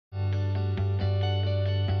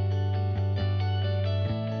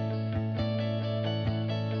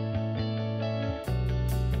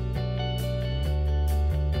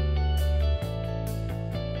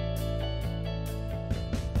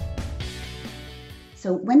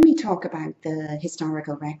So when we talk about the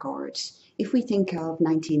historical record, if we think of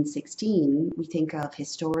 1916, we think of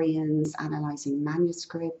historians analysing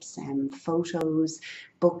manuscripts and photos,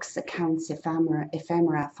 books, accounts,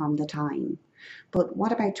 ephemera from the time. But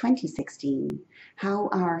what about 2016? How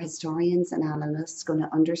are historians and analysts going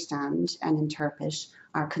to understand and interpret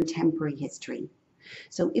our contemporary history?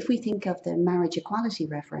 So if we think of the marriage equality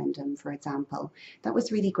referendum, for example, that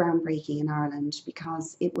was really groundbreaking in Ireland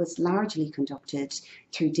because it was largely conducted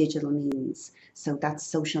through digital means. So that's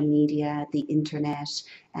social media, the internet,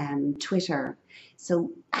 Twitter.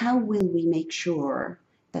 So how will we make sure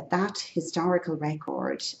that that historical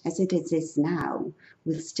record, as it exists now,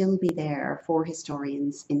 will still be there for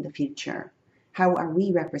historians in the future? How are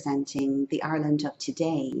we representing the Ireland of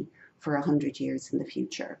today for 100 years in the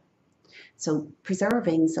future? So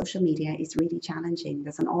preserving social media is really challenging.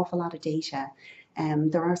 There's an awful lot of data.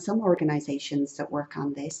 There are some organisations that work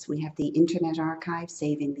on this. We have the Internet Archive,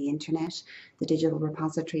 Saving the Internet, the Digital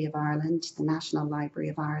Repository of Ireland, the National Library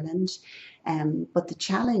of Ireland. But the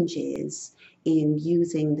challenge is in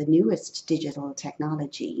using the newest digital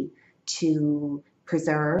technology to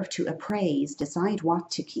preserve, to appraise, decide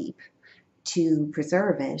what to keep, to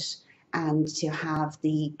preserve it, and to have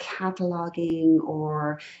the cataloging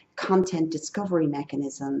or content discovery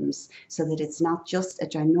mechanisms so that it's not just a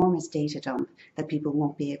ginormous data dump that people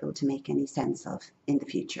won't be able to make any sense of in the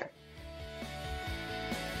future.